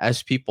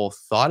as people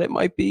thought it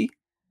might be,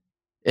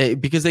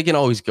 because they can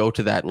always go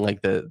to that in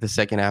like the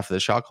second half of the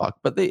shot clock,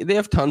 but they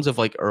have tons of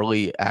like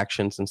early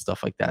actions and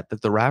stuff like that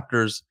the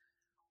Raptors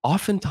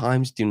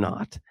oftentimes do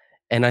not.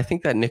 And I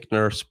think that Nick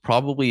Nurse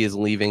probably is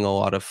leaving a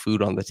lot of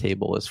food on the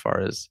table as far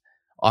as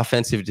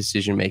offensive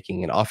decision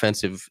making and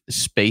offensive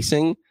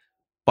spacing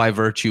by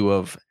virtue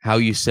of how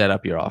you set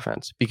up your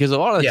offense. Because a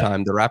lot of the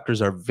time, the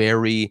Raptors are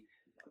very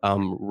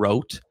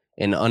rote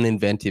and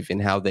uninventive in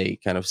how they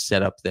kind of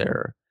set up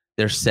their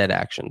set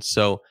actions.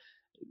 So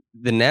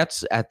the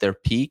Nets at their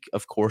peak,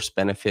 of course,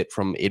 benefit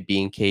from it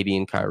being KD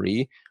and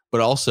Kyrie,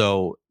 but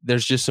also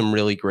there's just some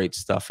really great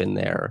stuff in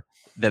there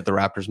that the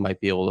Raptors might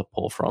be able to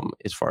pull from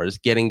as far as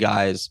getting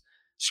guys,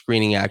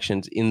 screening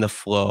actions in the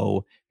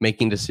flow,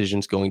 making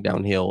decisions going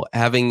downhill,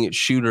 having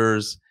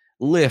shooters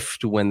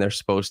lift when they're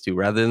supposed to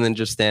rather than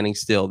just standing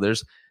still.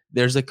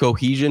 There's a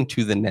cohesion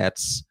to the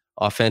Nets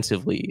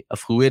offensively, a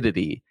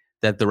fluidity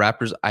that the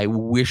Raptors, I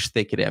wish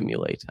they could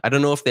emulate. I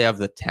don't know if they have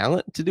the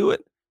talent to do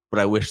it, but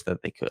I wish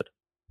that they could.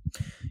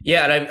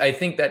 Yeah, and I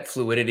think that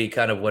fluidity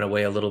kind of went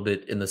away a little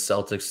bit in the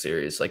Celtics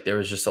series. Like there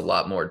was just a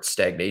lot more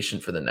stagnation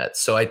for the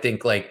Nets. So I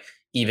think like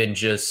even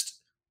just,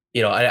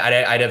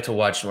 I'd have to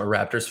watch more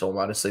Raptors film,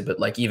 honestly. But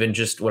like even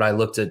just when I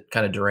looked at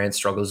kind of Durant's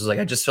struggles, was like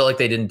I just felt like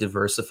they didn't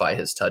diversify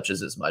his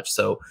touches as much.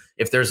 So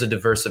if there's a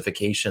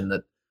diversification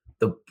that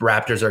the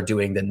Raptors are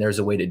doing, then there's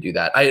a way to do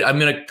that. I'm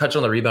going to touch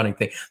on the rebounding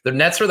thing. The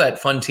Nets were that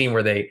fun team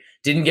where they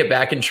didn't get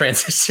back in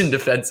transition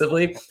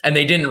defensively and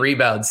they didn't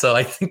rebound. So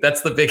I think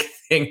that's the big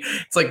thing.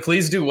 It's like,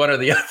 please do one or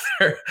the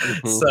other.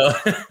 Mm-hmm.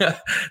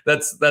 So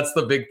that's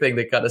the big thing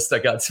that kind of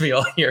stuck out to me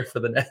all year for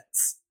the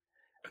Nets.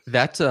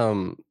 That's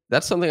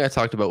something I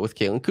talked about with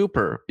Caitlin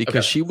Cooper,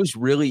 because she was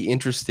really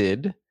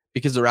interested,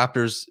 because the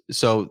Raptors,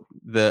 so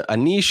a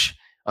niche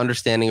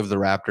understanding of the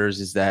Raptors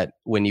is that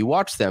when you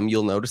watch them,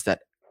 you'll notice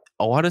that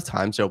a lot of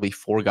times there'll be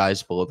four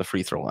guys below the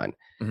free throw line.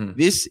 Mm-hmm.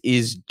 This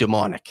is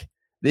demonic.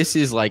 This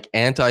is like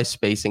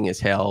anti-spacing as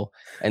hell.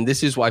 And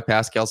this is why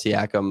Pascal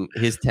Siakam,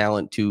 his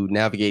talent to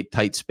navigate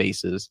tight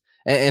spaces,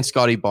 and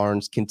Scotty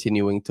Barnes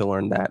continuing to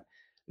learn that,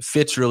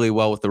 fits really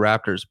well with the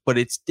Raptors. But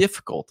it's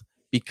difficult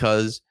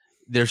because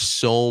there's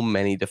so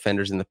many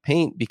defenders in the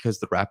paint, because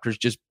the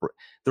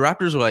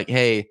Raptors are like,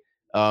 hey,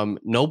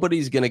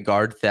 nobody's going to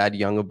guard Thad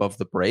Young above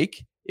the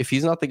break. If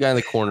he's not the guy in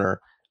the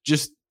corner,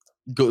 just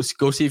go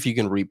see if you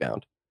can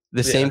rebound.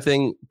 The same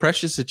thing,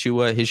 Precious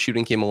Achiuwa, his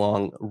shooting came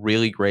along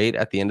really great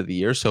at the end of the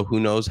year, so who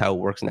knows how it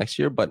works next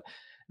year. But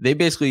they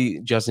basically,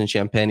 Justin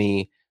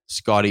Champagnie,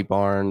 Scotty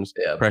Barnes,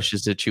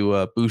 Precious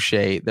Achiuwa,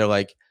 Boucher, they're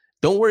like,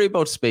 don't worry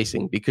about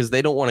spacing because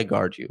they don't want to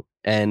guard you,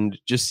 and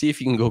just see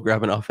if you can go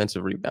grab an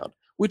offensive rebound,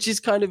 which is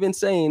kind of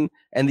insane.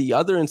 And the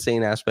other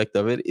insane aspect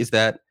of it is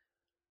that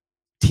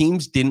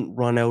teams didn't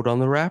run out on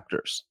the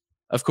Raptors.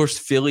 Of course,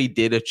 Philly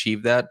did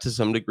achieve that to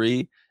some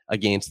degree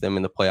against them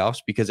in the playoffs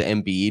because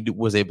Embiid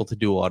was able to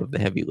do a lot of the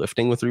heavy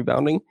lifting with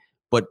rebounding.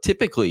 But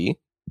typically,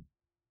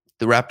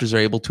 the Raptors are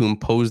able to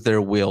impose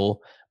their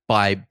will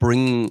by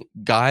bringing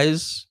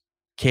guys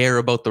care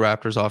about the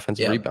Raptors'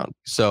 offensive rebound.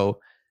 So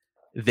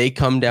they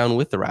come down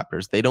with the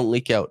Raptors. They don't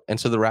leak out. And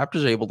so the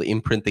Raptors are able to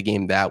imprint the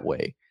game that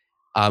way.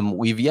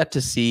 We've yet to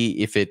see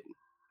if it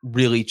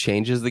really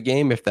changes the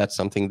game, if that's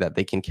something that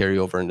they can carry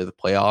over into the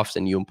playoffs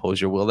and you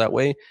impose your will that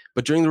way.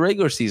 But during the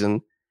regular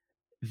season,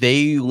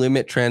 they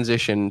limit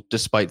transition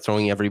despite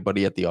throwing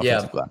everybody at the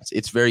offensive glass.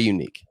 It's very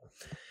unique.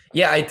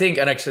 Yeah, I think,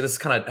 and actually this is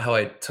kind of how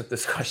I took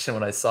this question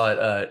when I saw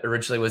it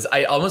originally, was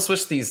I almost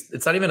wish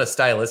it's not even a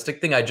stylistic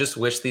thing. I just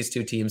wish these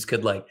two teams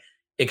could like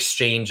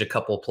exchange a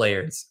couple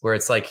players where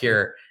it's like,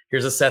 here's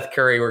a Seth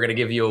Curry. We're going to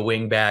give you a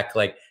wing back.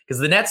 Like, because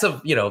the Nets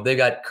have, they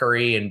got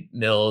Curry and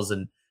Mills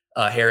and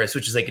Harris,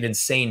 which is like an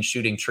insane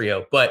shooting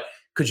trio, but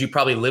could you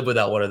probably live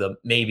without one of them?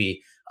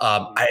 Maybe.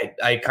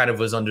 I kind of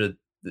was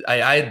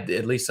I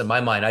at least in my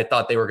mind, I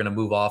thought they were going to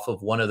move off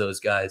of one of those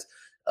guys,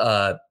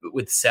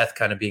 with Seth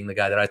kind of being the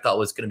guy that I thought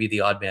was going to be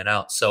the odd man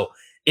out. So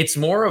it's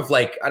more of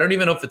like, I don't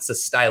even know if it's a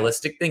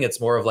stylistic thing.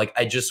 It's more of like,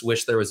 I just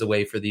wish there was a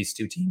way for these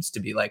two teams to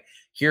be like,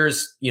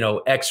 here's,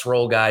 X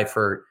role guy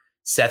for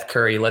Seth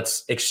Curry.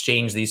 Let's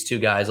exchange these two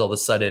guys. All of a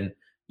sudden,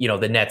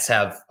 the Nets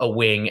have a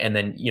wing, and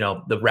then,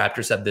 the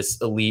Raptors have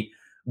this elite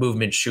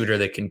movement shooter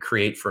that can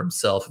create for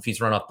himself if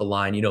he's run off the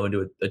line,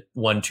 into a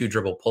 1-2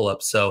 dribble pull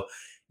up. So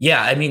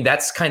yeah, I mean,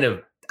 that's kind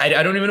of, I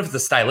don't even know if it's a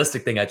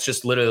stylistic thing. It's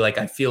just literally like,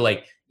 I feel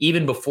like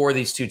even before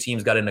these two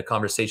teams got into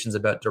conversations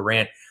about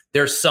Durant,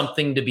 there's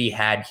something to be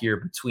had here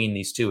between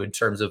these two in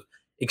terms of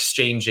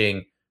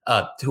exchanging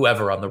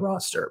whoever on the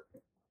roster.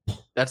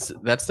 That's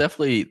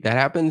definitely, that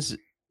happens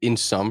in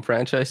some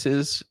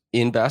franchises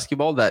in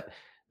basketball, that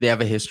they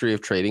have a history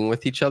of trading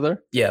with each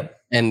other. Yeah.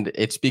 And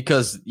it's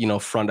because,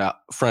 front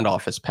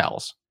office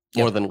pals,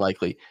 more than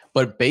likely.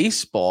 But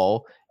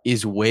baseball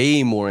is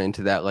way more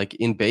into that. Like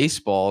in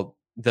baseball,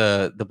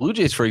 the Blue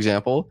Jays, for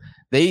example,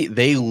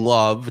 they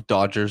love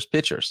Dodgers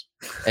pitchers.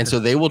 And so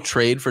they will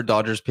trade for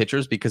Dodgers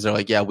pitchers because they're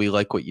like, yeah, we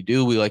like what you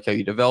do. We like how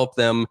you develop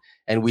them.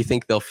 And we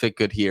think they'll fit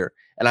good here.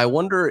 And I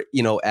wonder,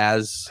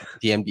 as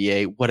the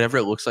NBA, whatever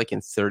it looks like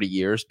in 30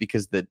 years,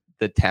 because the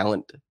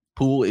talent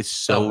pool is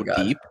so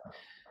deep,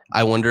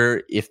 I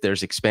wonder if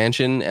there's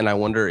expansion, and I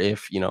wonder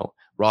if,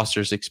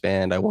 rosters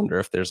expand. I wonder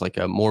if there's like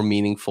a more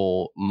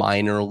meaningful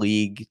minor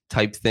league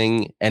type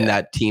thing, and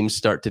that teams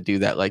start to do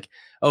that. Like,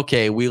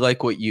 okay, we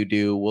like what you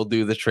do. We'll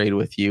do the trade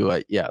with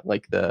you.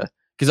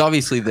 Because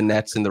obviously the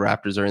Nets and the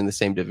Raptors are in the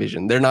same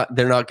division. They're not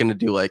going to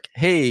do like,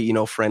 hey,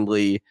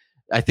 friendly,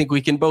 I think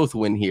we can both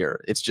win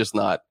here. It's just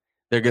not.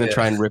 They're going to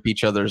try and rip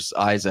each other's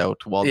eyes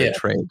out while they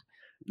trade.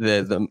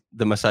 The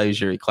Masai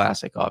Ujiri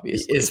Classic,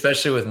 obviously,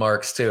 especially with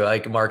Marks too.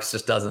 Like Marks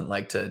does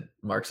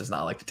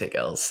not like to take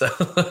L's. So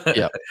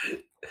yeah,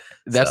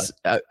 that's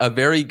a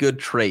very good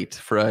trait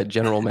for a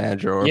general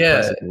manager or a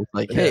president.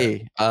 Like,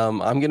 hey, I'm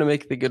going to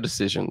make the good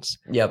decisions.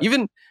 Yeah.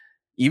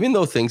 Even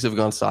though things have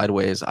gone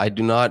sideways, I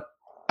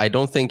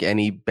don't think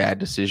any bad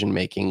decision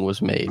making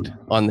was made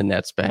on the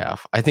Nets'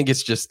 behalf. I think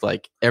it's just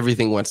like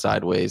everything went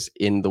sideways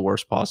in the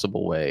worst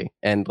possible way,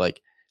 and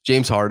like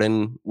James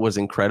Harden was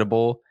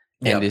incredible.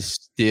 And is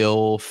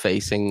still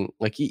facing,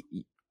 like,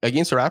 he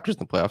against the Raptors in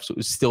the playoffs,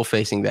 was still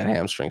facing that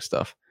hamstring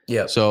stuff.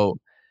 Yeah. So,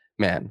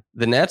 man,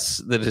 the Nets,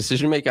 the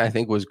decision making, I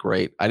think, was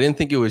great. I didn't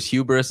think it was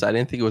hubris. I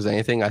didn't think it was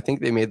anything. I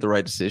think they made the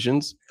right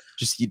decisions.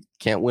 Just you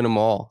can't win them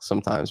all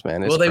sometimes,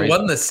 man. It's they crazy.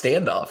 won the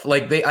standoff.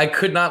 Like I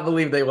could not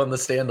believe they won the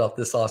standoff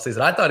this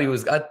offseason.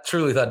 I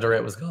truly thought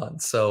Durant was gone.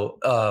 So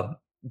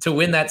to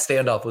win that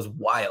standoff was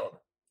wild.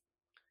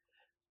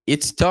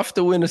 It's tough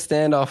to win a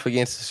standoff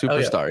against a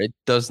superstar. It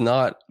does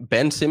not.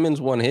 Ben Simmons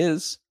won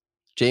his.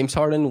 James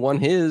Harden won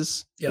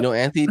his.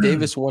 Anthony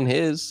Davis won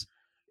his.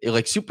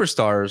 Like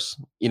superstars,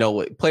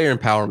 player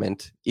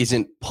empowerment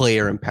isn't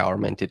player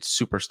empowerment. It's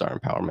superstar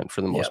empowerment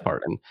for the most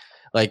part. And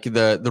like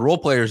the role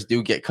players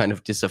do get kind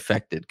of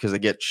disaffected because they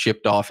get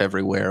shipped off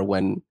everywhere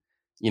when,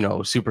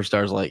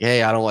 superstars are like,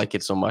 hey, I don't like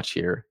it so much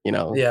here. Get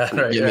me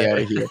out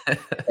of here.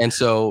 And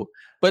so,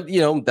 but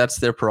that's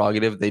their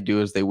prerogative. They do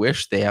as they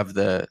wish. They have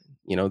the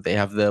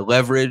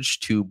leverage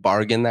to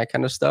bargain that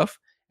kind of stuff.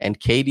 And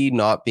KD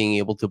not being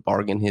able to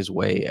bargain his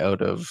way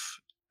out of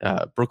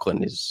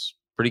Brooklyn is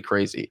pretty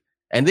crazy.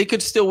 And they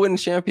could still win a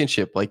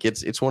championship. Like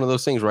it's one of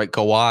those things, right?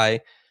 Kawhi,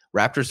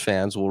 Raptors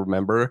fans will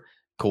remember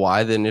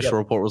Kawhi. The initial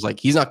report was like,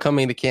 he's not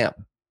coming to camp.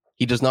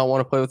 He does not want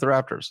to play with the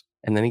Raptors.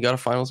 And then he got a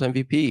finals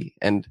MVP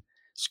and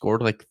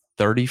scored like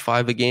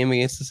 35 a game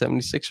against the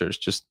 76ers.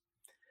 Just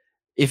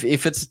if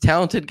it's a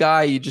talented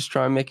guy, you just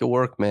try and make it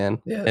work,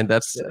 man. Yeah, and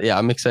that's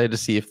I'm excited to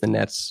see if the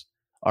Nets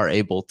are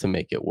able to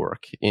make it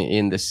work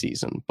in this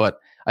season. But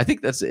I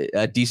think that's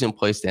a decent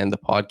place to end the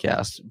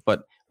podcast.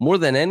 But more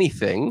than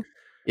anything,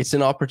 it's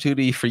an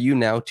opportunity for you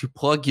now to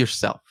plug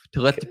yourself,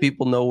 to let the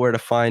people know where to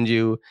find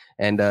you.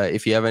 And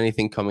if you have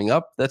anything coming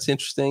up that's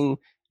interesting,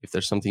 if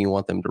there's something you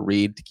want them to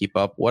read, to keep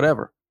up,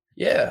 whatever.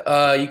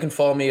 Yeah, you can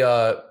follow me,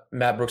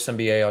 Matt Brooks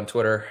NBA on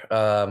Twitter.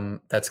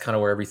 That's kind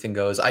of where everything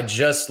goes. I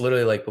just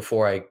literally, like,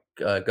 before I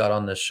got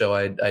on this show,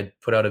 I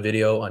put out a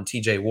video on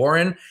TJ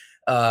Warren,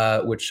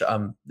 which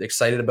I'm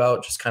excited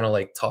about, just kind of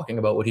like talking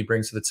about what he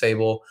brings to the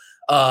table.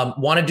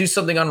 Want to do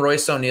something on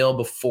Royce O'Neal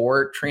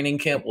before training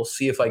camp. We'll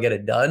see if I get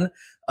it done.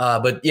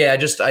 But yeah,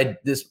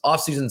 this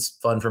off season's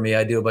fun for me.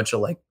 I do a bunch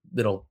of like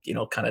little,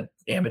 kind of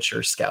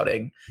amateur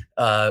scouting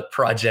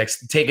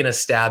projects, taking a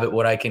stab at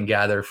what I can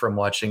gather from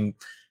watching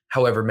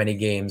however many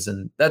games.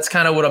 And that's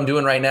kind of what I'm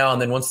doing right now. And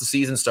then once the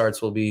season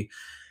starts, we'll be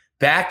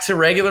back to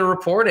regular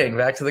reporting,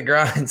 back to the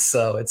grind.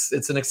 So it's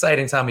an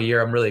exciting time of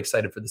year. I'm really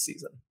excited for the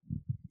season.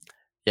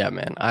 Yeah,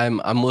 man.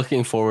 I'm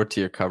looking forward to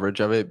your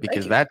coverage of it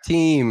because that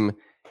team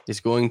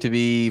is going to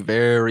be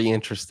very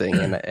interesting.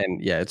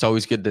 And yeah, it's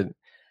always good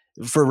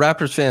for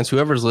Raptors fans,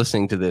 whoever's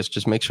listening to this,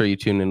 just make sure you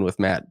tune in with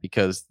Matt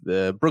because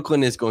the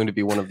Brooklyn is going to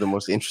be one of the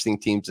most interesting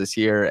teams this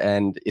year.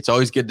 And it's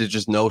always good to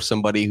just know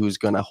somebody who's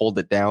going to hold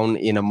it down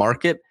in a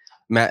market.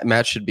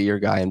 Matt should be your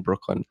guy in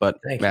Brooklyn. But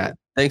Matt,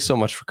 thanks so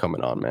much for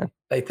coming on, man.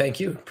 Hey, thank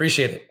you.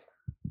 Appreciate it.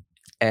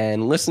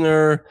 And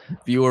listener,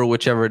 viewer,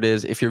 whichever it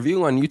is, if you're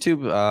viewing on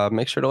YouTube,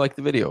 make sure to like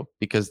the video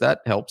because that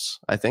helps.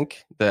 I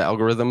think the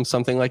algorithm,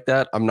 something like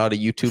that. I'm not a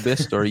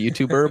YouTubeist or a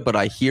YouTuber, but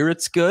I hear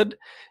it's good.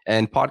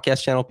 And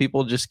podcast channel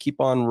people, just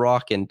keep on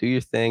rocking, do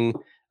your thing.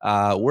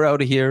 We're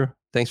out of here.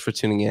 Thanks for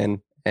tuning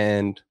in,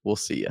 and we'll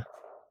see you.